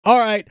All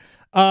right.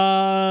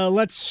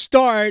 Let's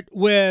start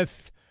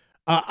with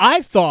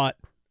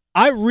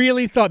I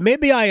really thought,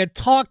 maybe I had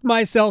talked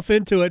myself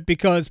into it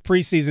because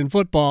preseason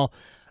football,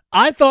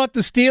 I thought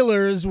the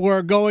Steelers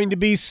were going to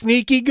be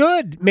sneaky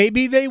good.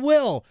 Maybe they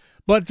will,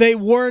 but they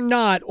were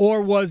not.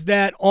 Or was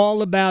that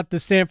all about the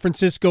San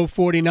Francisco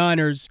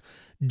 49ers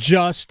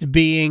just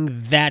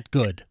being that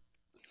good?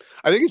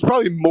 I think it's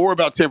probably more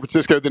about San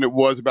Francisco than it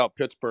was about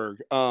Pittsburgh.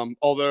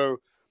 Although,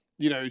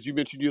 as you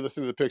mentioned, you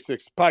listened to the Pick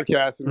Six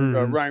podcast,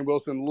 and Ryan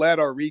Wilson led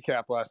our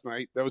recap last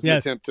night. That was an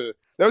attempt to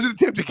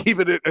keep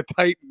it a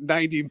tight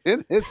 90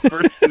 minutes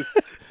versus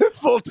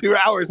full 2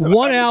 hours.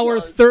 1 hour,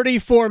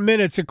 34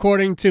 minutes,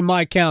 according to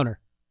my counter.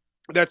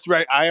 That's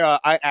right.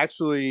 I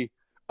actually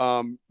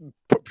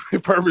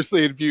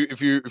purposely,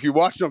 if you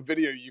watch it on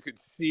video, you could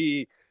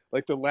see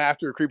like the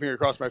laughter creeping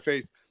across my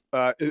face.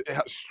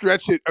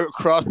 Stretch it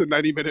across the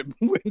 90-minute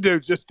window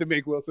just to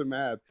make Wilson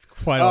mad. It's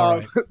quite all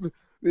right.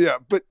 Yeah,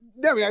 but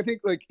I mean, I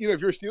think if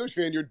you're a Steelers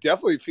fan, you're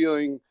definitely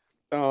feeling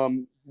a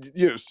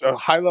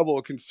high level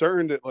of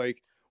concern that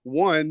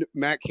one,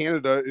 Matt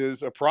Canada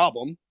is a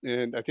problem,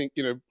 and I think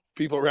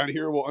people around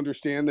here will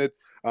understand that.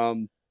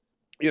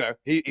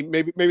 He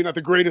maybe not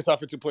the greatest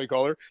offensive play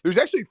caller. There's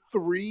actually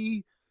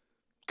 3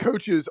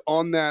 coaches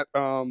on that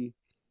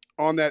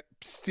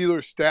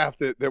Steelers staff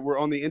that were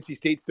on the NC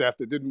State staff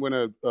that didn't win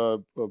or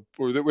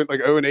that went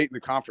 0-8 in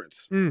the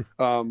conference,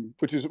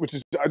 which is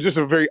just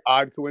a very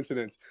odd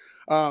coincidence.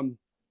 But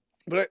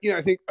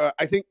I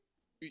think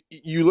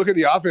you look at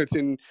the offense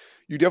and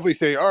you definitely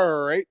say,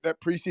 all right,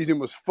 that preseason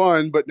was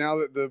fun, but now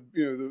that the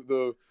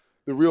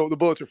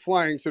bullets are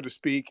flying, so to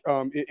speak,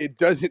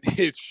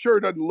 it sure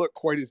doesn't look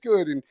quite as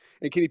good, and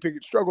Kenny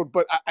Pickett struggled.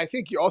 But I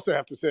think you also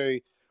have to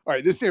say, all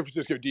right, this San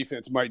Francisco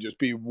defense might just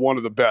be one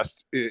of the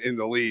best in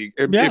the league,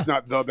 if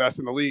not the best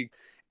in the league.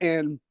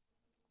 And,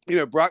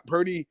 Brock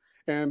Purdy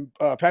and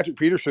Patrick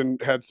Peterson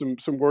had some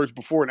words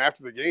before and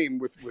after the game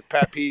with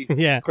Pat P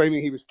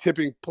claiming he was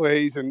tipping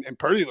plays, and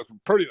Purdy looked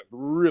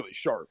really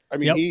sharp. I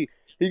mean,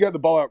 he got the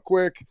ball out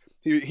quick.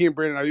 He and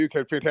Brandon Ayuk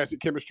had fantastic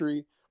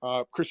chemistry.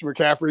 Christian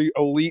McCaffrey,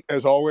 elite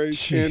as always.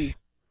 Jeez. And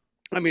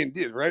I mean,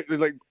 right?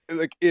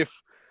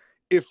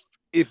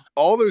 If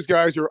all those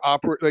guys are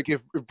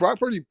if Brock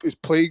Purdy is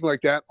playing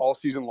like that all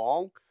season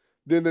long,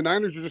 then the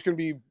Niners are just going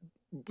to be,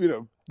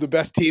 the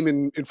best team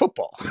in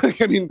football.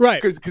 I mean, right?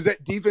 Because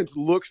that defense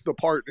looks the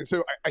part, and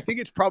so I think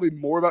it's probably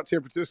more about San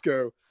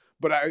Francisco.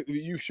 But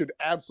you should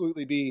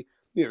absolutely be,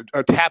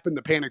 tapping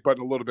the panic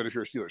button a little bit if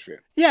you're a Steelers fan.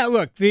 Yeah,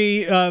 look,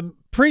 the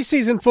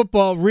preseason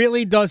football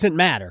really doesn't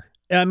matter.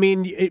 I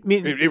mean,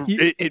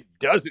 it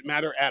doesn't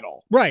matter at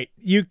all. Right.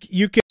 You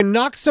can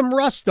knock some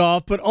rust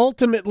off, but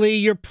ultimately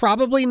you're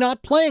probably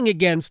not playing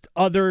against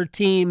other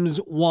teams'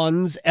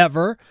 ones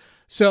ever,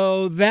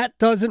 so that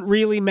doesn't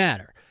really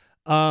matter.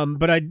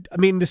 But I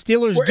mean, the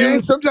Steelers do.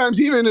 And sometimes,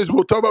 even as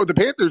we'll talk about with the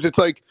Panthers, it's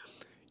like,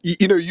 you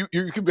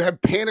could have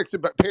panic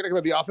about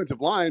the offensive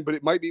line, but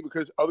it might be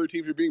because other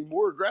teams are being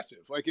more aggressive.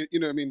 So it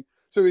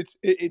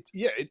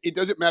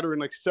doesn't matter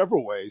in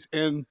several ways.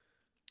 And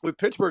with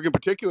Pittsburgh in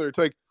particular, it's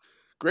like,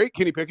 great,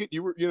 Kenny Pickett.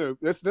 You were,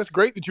 that's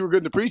great that you were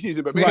good in the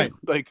preseason, but man,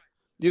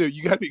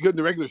 you got to be good in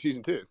the regular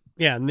season too.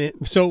 Yeah.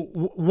 So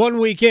 1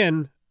 week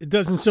in, it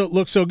doesn't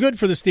look so good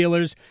for the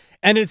Steelers,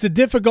 and it's a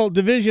difficult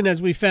division,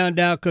 as we found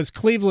out, because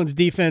Cleveland's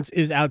defense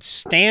is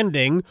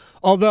outstanding.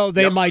 Although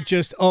they might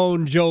just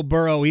own Joe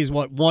Burrow. He's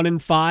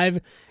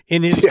 1-5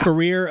 in his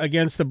career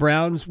against the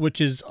Browns,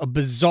 which is a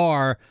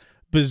bizarre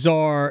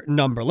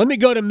number. Let me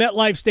go to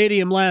MetLife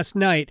Stadium last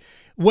night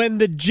when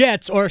the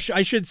Jets, or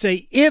I should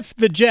say, if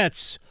the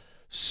Jets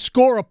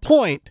score a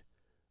point,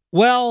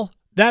 well,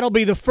 that'll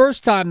be the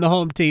first time the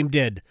home team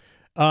did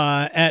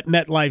at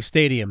MetLife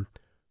Stadium.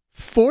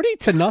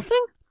 40-0?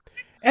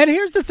 And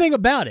here's the thing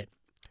about it.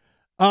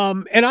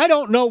 And I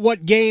don't know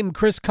what game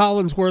Chris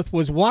Collinsworth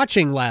was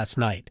watching last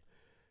night.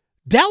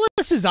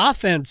 Dallas's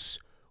offense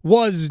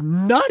was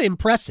not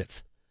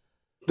impressive.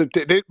 They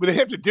didn't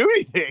have to do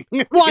anything.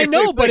 Well, I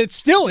know, but it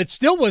still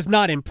was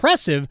not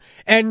impressive.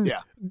 And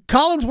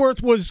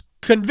Collinsworth was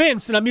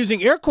convinced, and I'm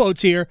using air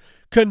quotes here,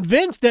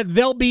 convinced that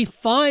they'll be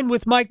fine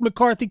with Mike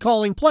McCarthy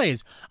calling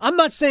plays. I'm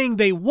not saying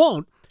they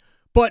won't,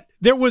 but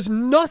there was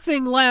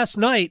nothing last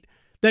night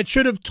that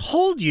should have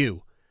told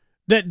you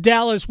that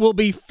Dallas will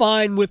be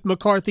fine with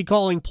McCarthy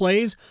calling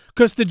plays,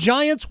 because the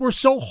Giants were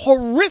so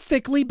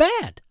horrifically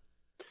bad.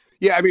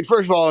 Yeah, I mean,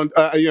 first of all,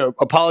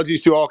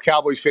 apologies to all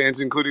Cowboys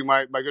fans, including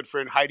my good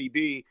friend Heidi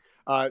B.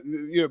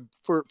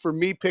 For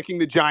me picking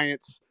the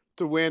Giants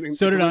to win and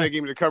to win that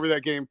game and to cover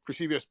that game for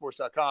CBS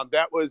Sports.com.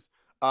 That was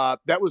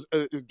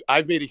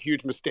I've made a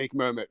huge mistake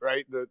moment,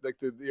 right?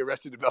 The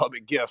Arrested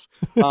Development gif.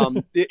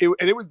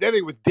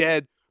 It was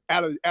dead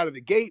out of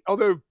the gate.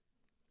 Although,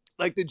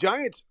 the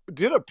Giants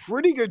did a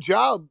pretty good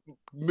job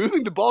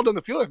moving the ball down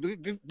the field. I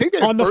think they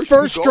had on the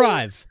first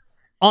drive.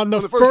 On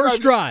the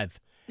first drive.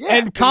 Yeah,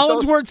 and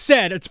Collinsworth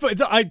said,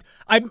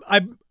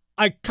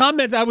 I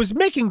commented. I was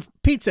making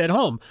pizza at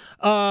home,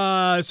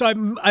 so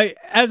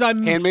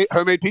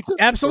homemade pizza.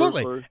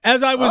 Absolutely.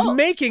 As I was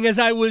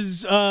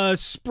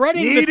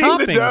spreading the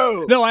toppings. The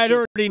dough. No, I had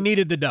already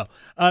kneaded the dough.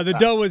 The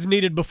dough was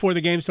kneaded before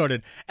the game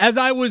started. As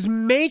I was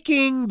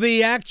making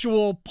the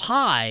actual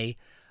pie,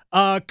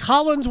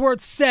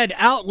 Collinsworth said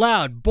out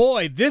loud,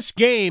 "Boy, this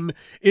game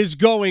is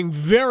going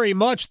very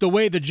much the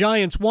way the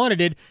Giants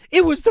wanted it."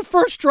 It was the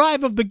first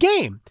drive of the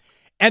game.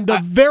 And the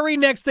very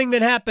next thing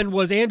that happened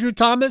was Andrew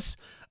Thomas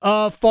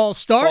false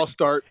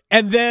start.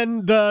 And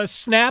then the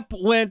snap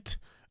went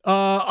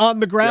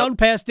on the ground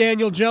past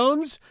Daniel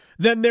Jones.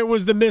 Then there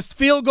was the missed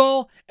field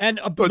goal and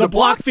the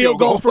blocked field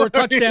goal for a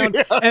touchdown.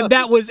 And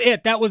that was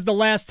it. That was the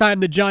last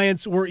time the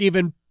Giants were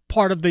even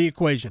part of the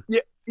equation.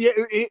 Yeah,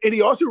 and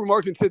he also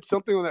remarked and said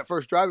something on that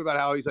first drive about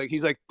how he's like,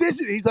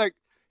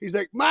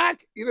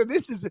 Mike,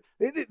 this is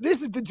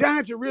the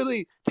Giants are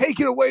really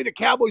taking away the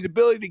Cowboys'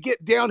 ability to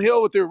get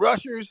downhill with their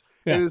rushers.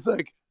 Yeah. And it's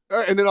like,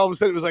 and then all of a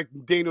sudden it was like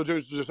Daniel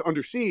Jones was just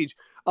under siege.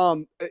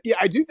 I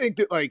do think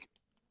that like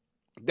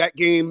that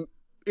game.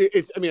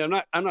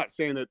 I'm not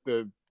saying that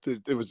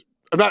it was.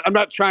 I'm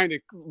not trying to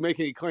make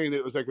any claim that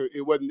it was like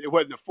it wasn't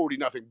a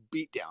 40-0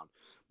 beatdown.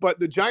 But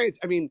the Giants,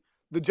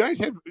 the Giants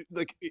had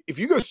like if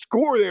you go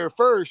score there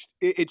first,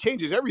 it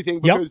changes everything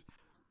because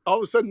all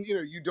of a sudden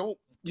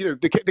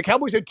the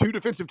Cowboys had 2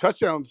 defensive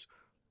touchdowns.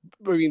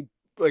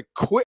 Like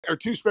quick or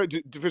 2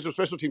 defensive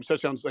special teams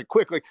touchdowns like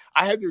quick. Like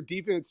I had their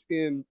defense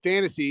in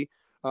fantasy.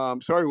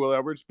 Sorry, Will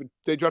Edwards, but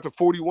they dropped a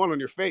 41 on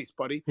your face,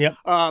 buddy. Yep.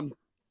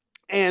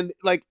 And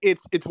like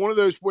it's one of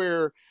those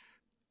where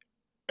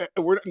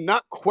we're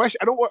not question.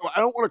 I don't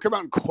want to come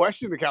out and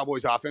question the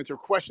Cowboys offense or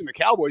question the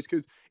Cowboys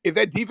because if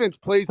that defense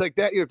plays like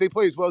that, if they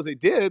play as well as they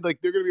did,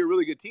 like they're going to be a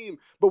really good team.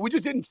 But we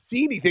just didn't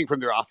see anything from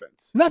their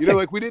offense. Nothing.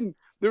 Like we didn't.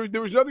 There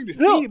was nothing to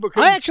see.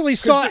 Because I actually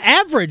saw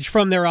average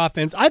from their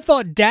offense. I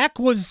thought Dak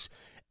was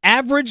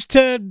average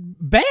to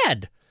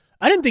bad.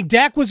 I didn't think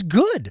Dak was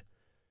good.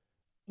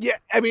 Yeah,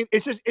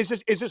 it's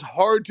just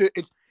hard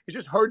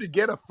to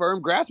get a firm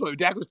grasp of it.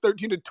 Dak was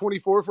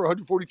 13-24 for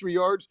 143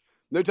 yards.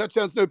 No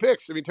touchdowns, no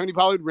picks. Tony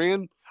Pollard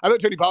ran. I thought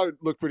Tony Pollard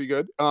looked pretty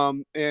good.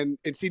 And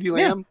CeeDee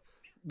Lamb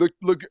looked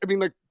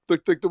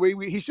the way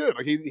he should.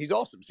 Like he's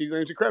awesome. CeeDee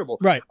Lamb's incredible.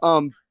 Right.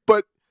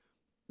 But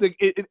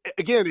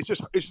again,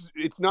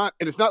 it's not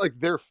like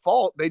their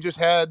fault. They just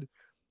had,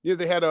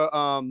 they had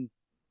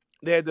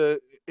the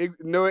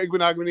Noah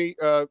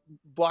Iguanagoni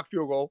block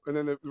field goal and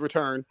then the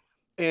return.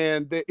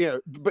 And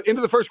but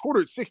into the first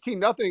quarter, it's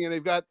 16-0, and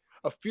they've got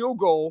a field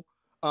goal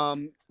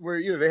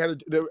where they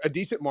had a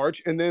decent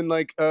march, and then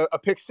like a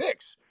pick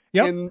six.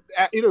 Yep. And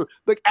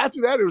like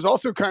after that, it was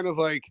also kind of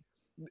like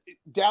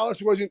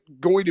Dallas wasn't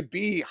going to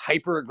be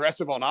hyper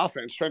aggressive on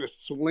offense, trying to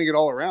swing it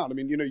all around.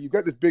 You've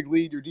got this big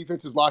lead. Your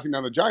defense is locking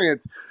down the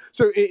Giants,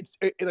 so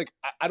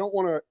I don't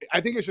want to.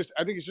 I think it's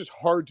just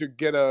hard to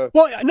get a.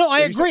 Well, no, I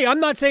agree. I'm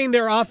not saying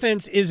their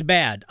offense is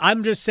bad.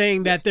 I'm just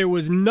saying that there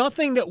was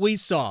nothing that we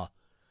saw.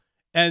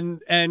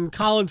 And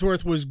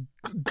Collinsworth was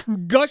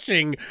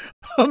gushing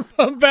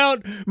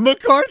about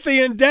McCarthy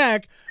and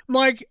Dak. I'm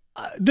like,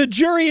 the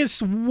jury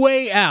is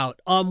way out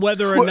on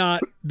whether or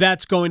not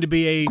that's going to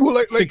be a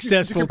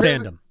successful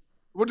tandem.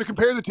 To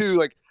compare the two,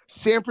 like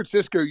San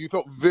Francisco, you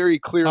felt very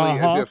clearly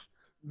as if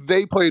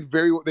they played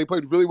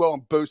really well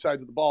on both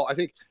sides of the ball. I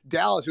think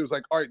Dallas, it was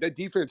like, all right, that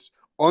defense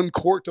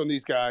uncorked on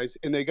these guys,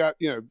 and they got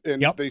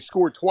they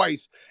scored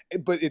twice,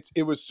 but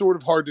it was sort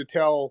of hard to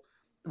tell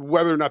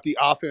whether or not the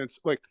offense,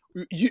 like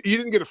you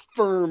didn't get a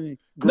firm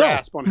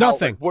grasp on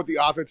what the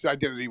offensive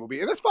identity will be,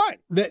 and that's fine.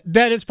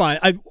 That is fine.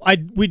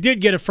 We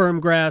did get a firm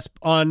grasp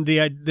on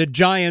the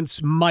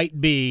Giants might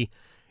be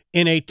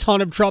in a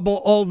ton of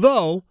trouble.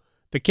 Although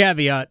the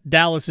caveat,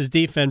 Dallas's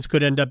defense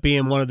could end up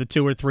being one of the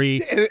 2 or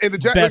 3 and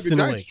the best in the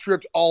Giants league.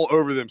 Tripped all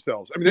over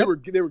themselves. They were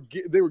giving it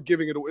away. They were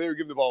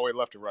giving the ball away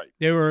left and right.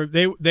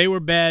 They were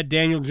bad.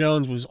 Daniel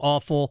Jones was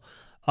awful,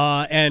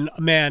 and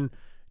man.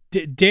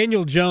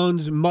 Daniel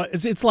Jones,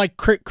 it's like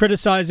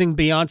criticizing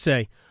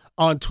Beyonce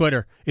on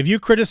Twitter. If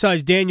you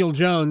criticize Daniel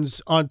Jones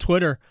on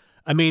Twitter,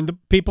 the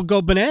people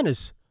go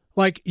bananas.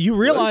 Like, you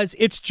realize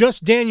it's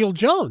just Daniel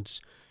Jones.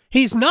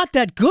 He's not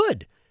that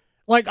good.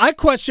 Like, I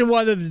question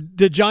whether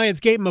the Giants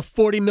gave him a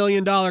 $40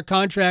 million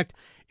contract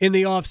in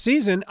the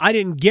offseason. I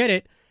didn't get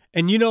it.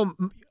 And,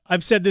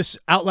 I've said this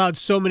out loud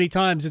so many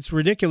times, it's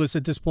ridiculous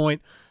at this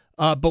point.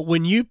 But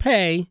when you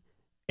pay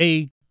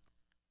a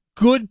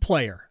good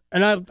player,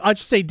 and I'll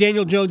just say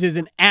Daniel Jones is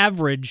an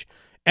average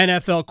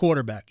NFL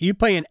quarterback. You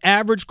pay an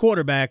average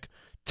quarterback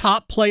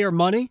top player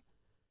money,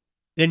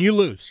 then you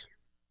lose.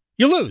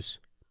 You lose.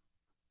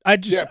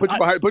 Put you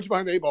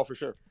behind the 8 ball for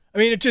sure.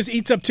 It just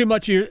eats up too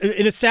much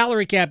in a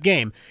salary cap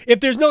game. If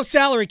there's no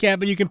salary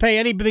cap and you can pay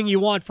anything you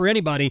want for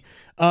anybody,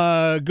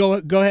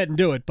 go ahead and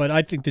do it. But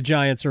I think the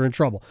Giants are in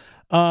trouble.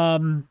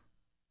 I'm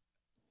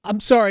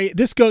sorry.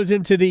 This goes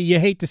into the you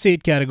hate to see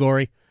it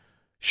category.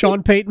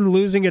 Sean Payton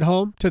losing at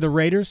home to the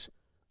Raiders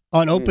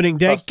on opening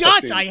day.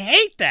 Gosh, I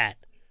hate that.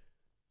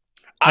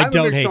 I'm a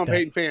don't big hate Sean that.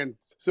 Payton fan,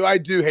 so I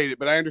do hate it,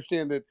 but I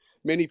understand that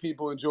many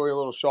people enjoy a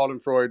little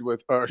Schadenfreude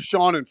with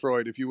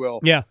Schadenfreude, if you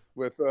will, Yeah.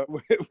 with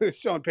with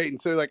Sean Payton.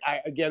 So like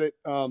I get it.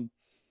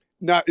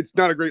 It's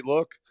not a great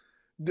look,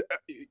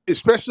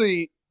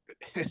 especially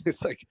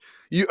it's like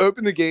you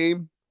open the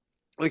game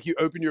like you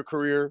open your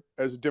career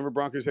as a Denver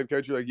Broncos head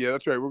coach. You're like, yeah,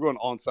 that's right. We're going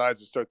on sides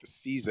to start the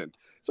season.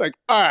 It's like,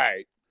 all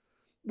right,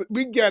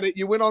 we get it.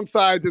 You went on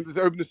sides and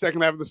opened the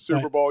second half of the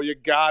Super Bowl. You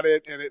got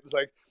it, and it's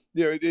like,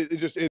 you know,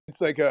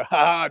 it's like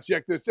a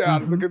check this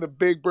out. Mm-hmm. Look at the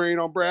big brain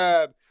on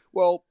Brad.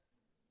 Well,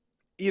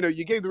 you know,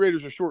 you gave the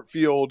Raiders a short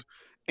field,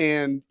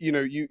 and you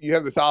know, you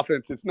have this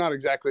offense. It's not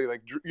exactly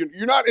like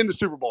you're not in the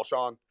Super Bowl,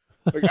 Sean.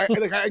 Like I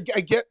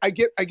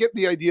get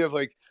the idea of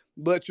like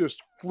let's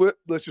just flip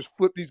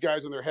these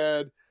guys on their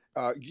head.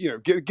 You know,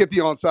 get the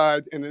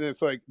onside, and then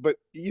it's like, but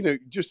you know,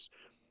 just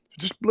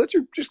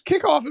just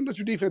kick off and let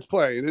your defense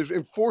play,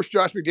 and force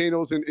Josh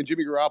McDaniels and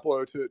Jimmy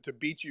Garoppolo to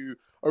beat you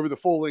over the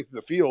full length of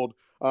the field.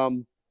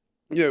 You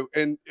know,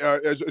 and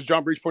as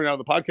John Breach pointed out on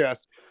the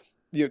podcast,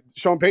 you know,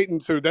 Sean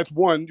Payton. So that's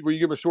one where you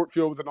give a short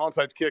field with an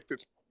onside kick.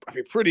 That's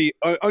pretty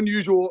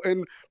unusual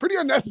and pretty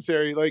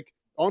unnecessary. Like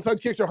onside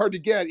kicks are hard to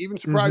get, even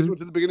surprise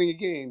ones at the beginning of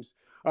games.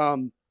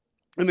 And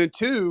then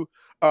two,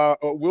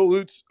 Will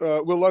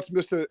Lutz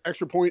missed an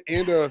extra point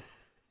and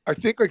I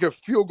think like a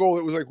field goal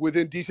that was like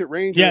within decent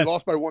range. Yes. And he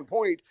lost by 1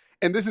 point.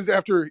 And this is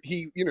after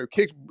he, you know,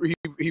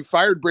 he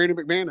fired Brandon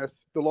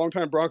McManus, the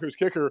longtime Broncos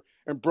kicker,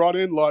 and brought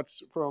in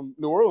Lutz from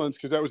New Orleans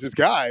because that was his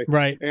guy.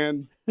 Right.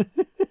 And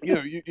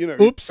you know,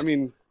 oops. I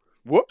mean,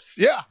 whoops.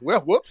 Yeah.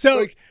 Well, whoops.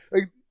 So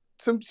like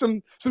some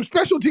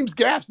special teams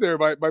gaffes there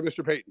by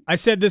Mr. Payton. I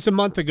said this a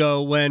month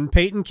ago when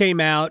Payton came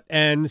out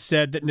and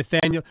said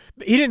that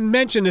he didn't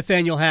mention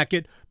Nathaniel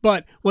Hackett,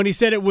 but when he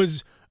said it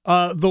was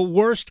the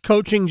worst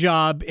coaching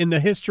job in the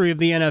history of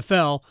the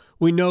NFL,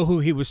 we know who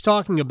he was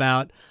talking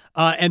about,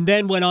 and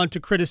then went on to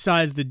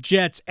criticize the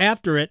Jets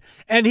after it,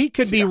 and he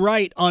could be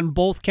right on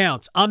both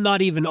counts. I'm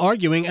not even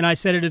arguing, and I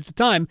said it at the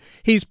time.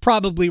 He's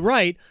probably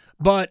right,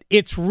 but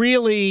it's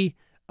really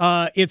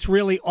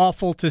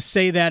awful to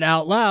say that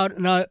out loud,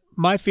 and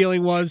my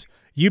feeling was,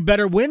 you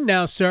better win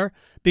now, sir,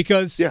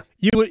 because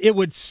it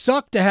would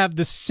suck to have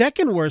the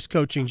second worst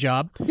coaching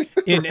job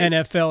in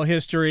NFL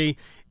history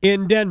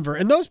in Denver.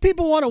 And those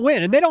people want to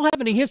win, and they don't have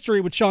any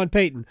history with Sean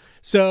Payton.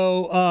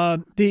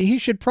 So he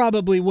should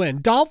probably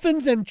win.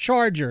 Dolphins and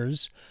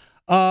Chargers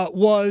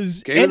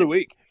was Game of the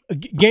week.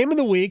 Game of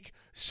the week.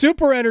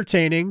 Super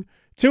entertaining.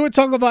 Tua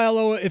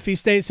Tagovailoa, if he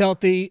stays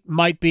healthy,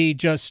 might be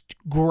just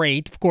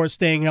great. Of course,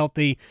 staying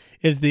healthy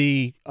is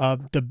the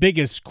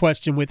biggest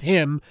question with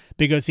him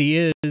because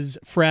he is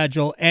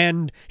fragile,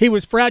 and he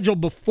was fragile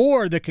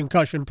before the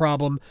concussion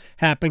problem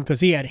happened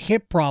because he had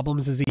hip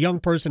problems. As a young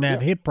person to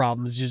have hip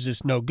problems is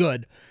just no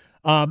good.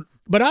 But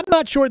I'm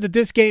not sure that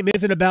this game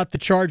isn't about the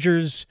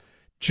Chargers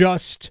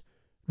just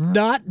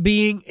not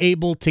being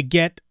able to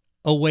get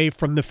away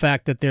from the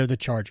fact that they're the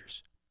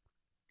Chargers.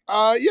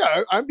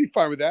 Yeah, I'd be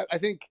fine with that. I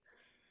think.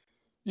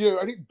 You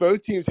know, I think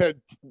both teams had.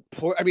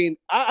 I mean,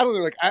 I don't know.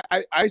 Like,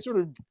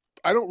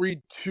 I don't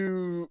read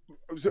too.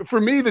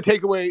 For me, the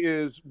takeaway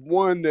is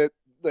one that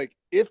like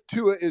if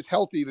Tua is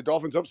healthy, the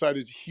Dolphins' upside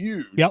is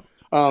huge. Yep.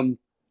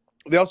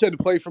 They also had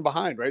to play from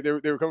behind, right? They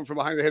were coming from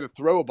behind. They had to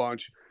throw a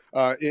bunch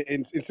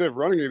instead of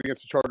running it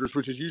against the Chargers,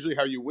 which is usually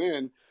how you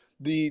win.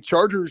 The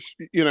Chargers,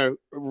 you know,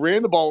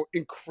 ran the ball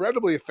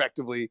incredibly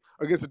effectively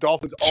against the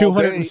Dolphins all day.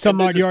 200 and some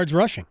odd yards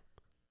rushing.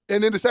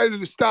 And then decided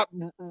to stop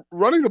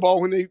running the ball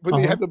when they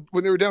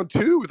were down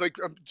 2 with like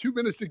 2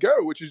 minutes to go,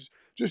 which is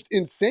just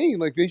insane.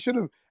 Like they should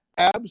have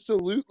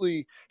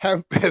absolutely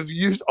have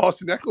used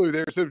Austin Eckler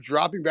there instead of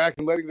dropping back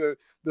and letting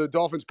the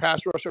Dolphins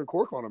pass rush on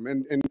cork on them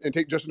and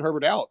take Justin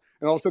Herbert out.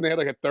 And all of a sudden they had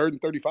like a 3rd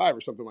and 35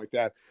 or something like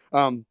that.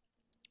 So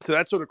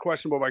that's sort of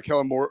questionable by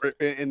Kellen Moore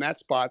in that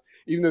spot.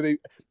 Even though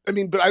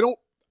but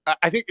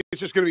I think it's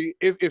just going to be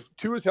if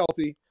Tua is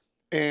healthy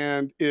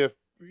and if.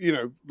 You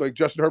know, like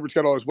Justin Herbert's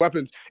got all his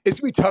weapons. It's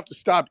gonna be tough to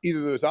stop either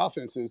of those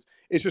offenses.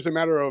 It's just a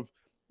matter of,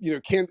 you know,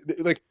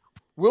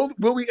 will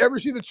we ever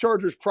see the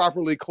Chargers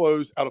properly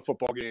close out a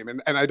football game?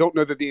 And I don't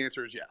know that the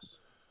answer is yes.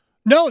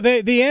 No,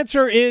 the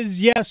answer is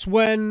yes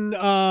when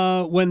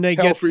they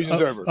Hell freezes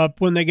over.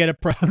 When they get a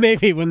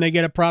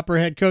proper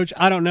head coach.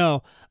 I don't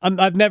know.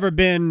 I've never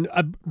been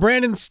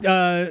Brandon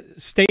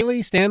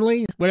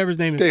Stanley, whatever his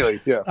name is. Staley,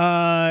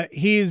 yeah.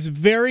 He's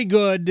very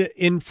good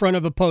in front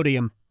of a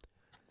podium.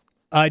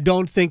 I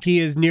don't think he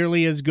is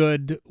nearly as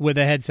good with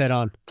a headset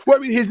on. Well, I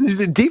mean, his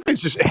defense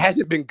just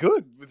hasn't been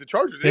good with the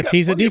Chargers. Yes,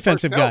 he's a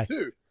defensive guy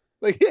too.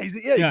 Like, he's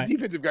a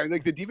defensive guy.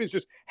 Like the defense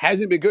just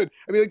hasn't been good.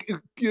 I mean, like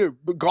you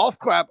know, golf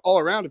clap all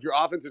around. If your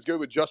offense is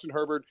good with Justin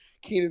Herbert,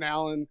 Keenan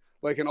Allen,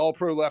 like an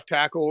All-Pro left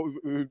tackle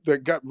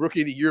that got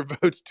Rookie of the Year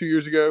votes 2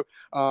 years ago,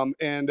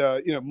 and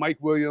you know, Mike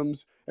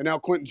Williams, and now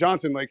Quentin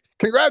Johnson. Like,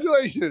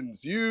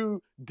 congratulations,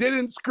 you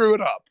didn't screw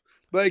it up.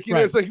 Like, you know,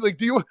 it's like,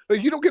 do you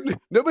like you don't get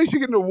nobody should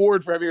get an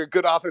award for having a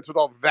good offense with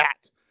all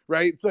that,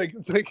 right? It's like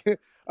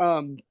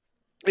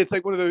It's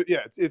like one of the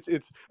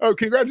it's oh,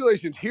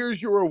 congratulations,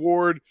 here's your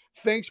award,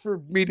 thanks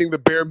for meeting the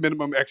bare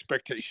minimum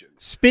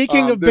expectations.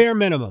 Speaking of bare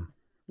minimum,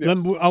 yes.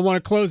 I want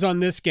to close on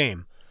this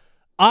game.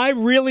 I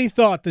really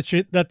thought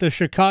that the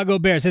Chicago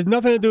Bears, has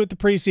nothing to do with the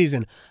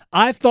preseason,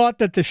 I thought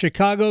that the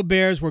Chicago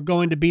Bears were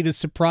going to be the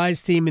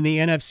surprise team in the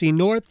NFC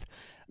North,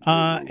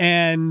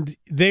 and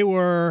they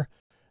were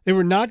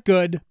not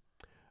good.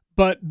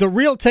 But the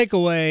real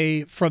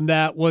takeaway from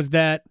that was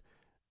that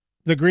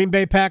the Green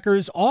Bay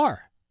Packers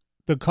are.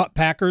 The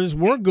Packers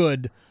were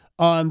good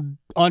on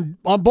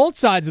both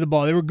sides of the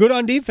ball. They were good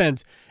on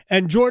defense.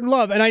 And Jordan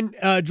Love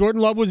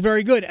was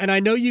very good. And I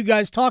know you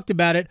guys talked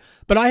about it,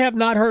 but I have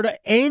not heard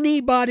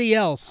anybody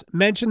else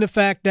mention the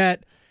fact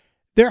that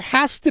there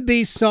has to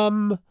be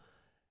some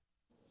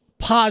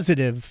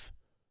positive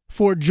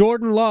for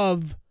Jordan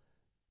Love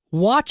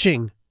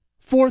watching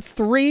for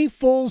 3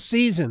 full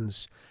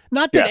seasons.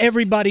 Not that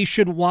everybody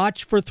should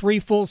watch for 3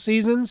 full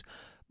seasons,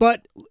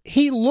 but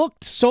he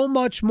looked so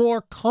much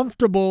more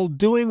comfortable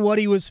doing what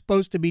he was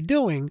supposed to be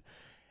doing.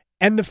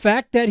 And the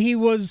fact that he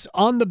was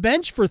on the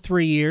bench for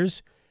 3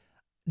 years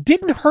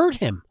didn't hurt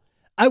him.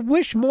 I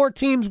wish more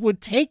teams would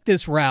take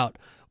this route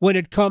when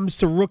it comes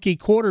to rookie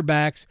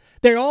quarterbacks.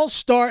 They all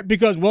start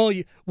because, well,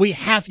 you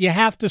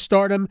have to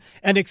start them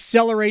and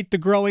accelerate the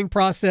growing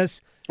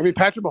process. I mean,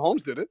 Patrick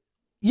Mahomes did it.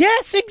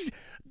 Yes,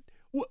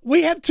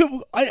 we have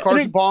to.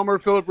 Carson Palmer,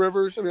 Phillip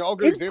Rivers. I mean, all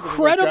good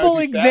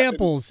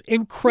examples.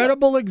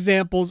 Incredible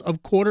examples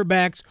of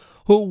quarterbacks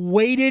who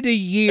waited a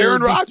year.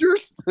 Aaron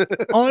Rodgers.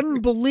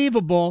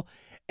 Unbelievable.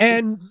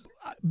 And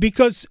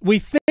because we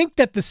think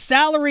that the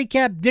salary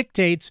cap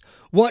dictates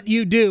what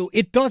you do,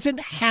 it doesn't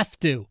have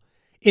to.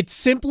 It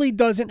simply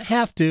doesn't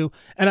have to.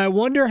 And I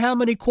wonder how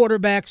many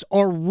quarterbacks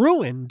are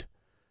ruined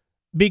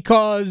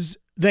because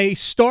they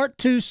start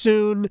too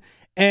soon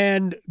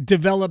and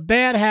develop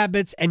bad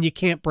habits, and you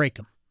can't break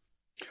them.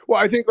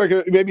 Well, I think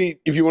maybe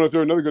if you want to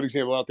throw another good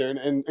example out there,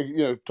 and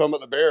talking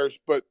about the Bears,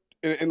 but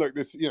and like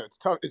this, it's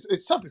tough.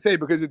 It's tough to say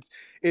because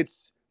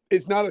it's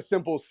not a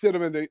simple sit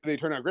them and they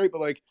turn out great.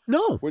 But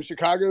no, when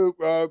Chicago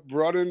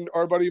brought in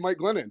our buddy Mike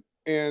Glennon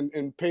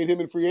and paid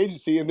him in free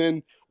agency, and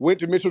then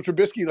went to Mitchell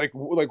Trubisky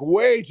like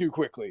way too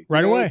quickly,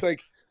 right away.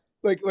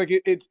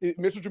 It's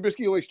Mitchell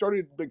Trubisky only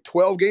started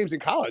 12 games in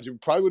college.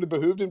 It probably would have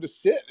behooved him to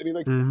sit. I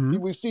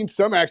mean, we've seen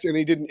some action, and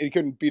he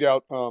couldn't beat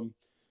out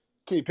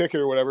Kenny Pickett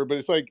or whatever.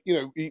 But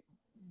it's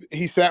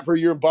he sat for a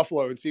year in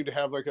Buffalo and seemed to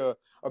have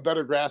a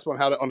better grasp on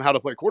how to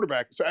play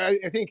quarterback. So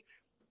I think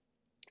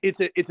it's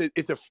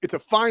a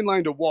fine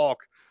line to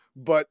walk.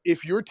 But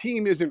if your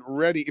team isn't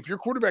ready, if your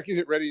quarterback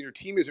isn't ready and your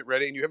team isn't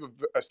ready and you have an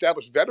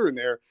established veteran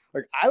there,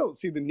 I don't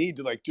see the need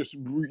to just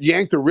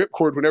yank the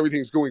ripcord when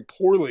everything's going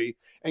poorly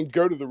and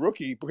go to the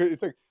rookie, because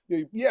it's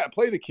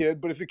play the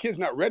kid, but if the kid's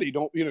not ready,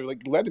 don't,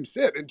 let him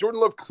sit. And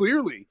Jordan Love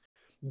clearly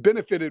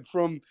benefited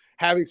from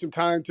having some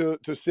time to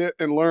sit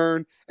and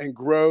learn and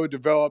grow,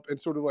 develop,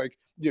 and sort of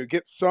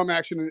get some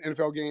action in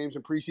NFL games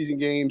and preseason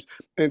games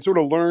and sort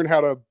of learn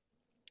how to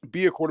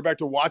be a quarterback,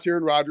 to watch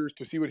Aaron Rodgers,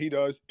 to see what he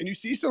does. And you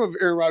see some of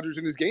Aaron Rodgers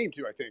in his game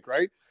too, I think,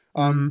 right?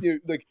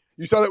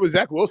 You saw that with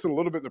Zach Wilson a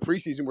little bit in the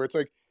preseason, where it's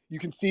you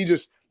can see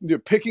just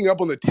picking up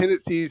on the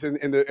tendencies and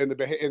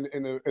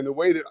the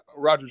way that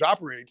Rodgers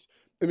operates.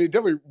 I mean, it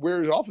definitely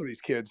wears off of these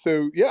kids.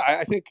 So yeah,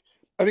 I think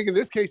in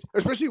this case,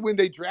 especially when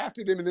they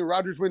drafted him and then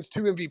Rodgers wins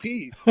 2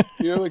 MVPs,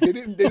 they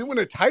didn't win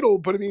a title,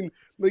 but I mean,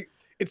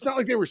 it's not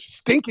like they were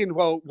stinking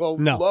while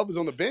Love was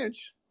on the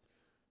bench.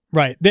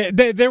 Right.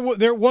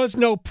 There was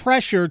no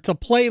pressure to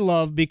play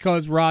Love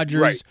because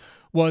Rodgers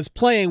was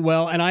playing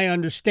well, and I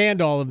understand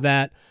all of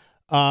that.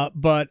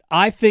 But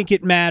I think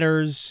it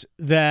matters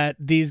that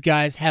these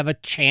guys have a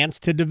chance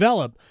to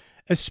develop,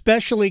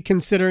 especially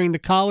considering the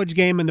college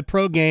game and the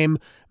pro game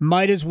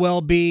might as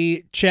well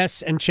be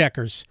chess and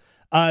checkers.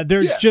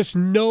 There's just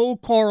no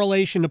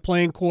correlation to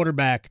playing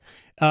quarterback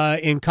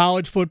in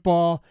college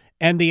football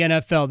and the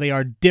NFL. They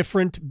are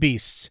different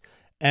beasts,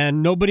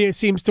 and nobody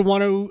seems to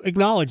want to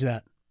acknowledge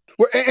that.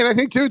 Well, and I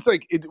think too,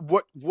 it's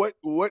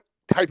what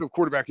type of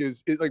quarterback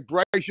is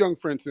Bryce Young,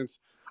 for instance,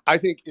 I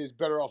think is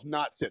better off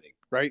not sitting,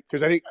 right?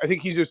 Because I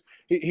think he's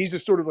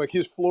just sort of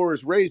his floor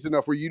is raised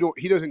enough where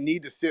he doesn't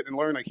need to sit and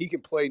learn. He can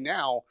play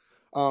now,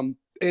 and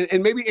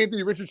maybe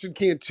Anthony Richardson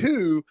can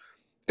too,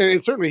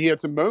 and certainly he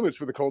had some moments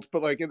for the Colts,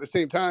 but at the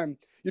same time,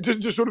 you're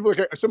just sort of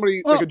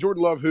somebody like a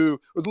Jordan Love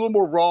who was a little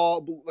more raw,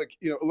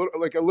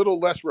 a little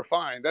less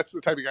refined. That's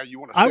the type of guy you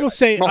want to.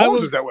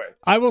 Mahomes is that way.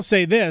 I will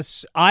say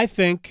this: I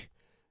think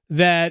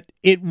that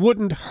it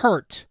wouldn't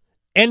hurt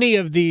any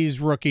of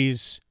these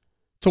rookies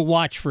to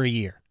watch for a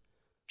year.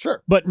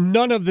 Sure. But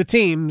none of the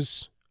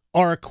teams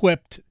are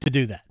equipped to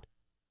do that.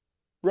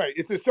 Right.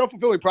 It's a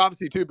self-fulfilling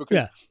prophecy too,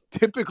 because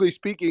typically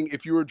speaking,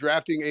 if you were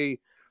drafting a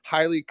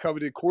highly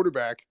coveted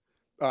quarterback,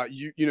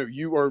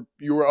 you're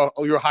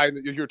high in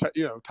your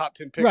top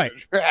 10 pick in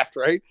the draft,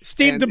 right?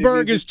 Steve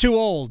DeBerg is too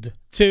old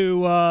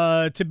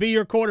to be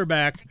your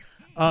quarterback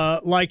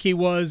like he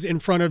was in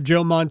front of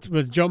Joe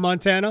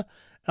Montana.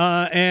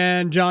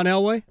 And John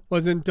Elway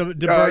wasn't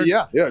DeBerg.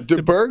 Yeah.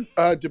 DeBerg.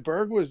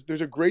 DeBerg was.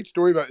 There's a great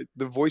story about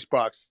the voice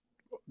box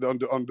on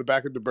the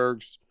back of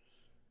DeBerg's.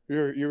 You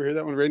ever hear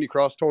that one? Randy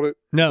Cross told it.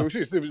 No. So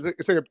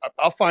it's like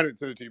I'll find it and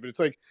send it to you. But it's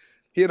like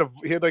he had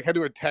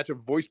to attach a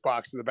voice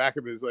box to the back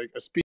of his, like a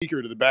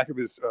speaker to the back of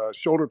his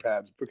shoulder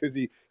pads because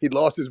he'd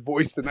lost his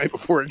voice the night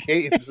before a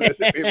game, so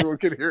that everyone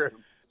could hear him.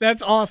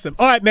 That's awesome.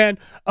 All right, man.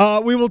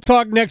 We will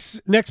talk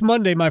next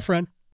Monday, my friend.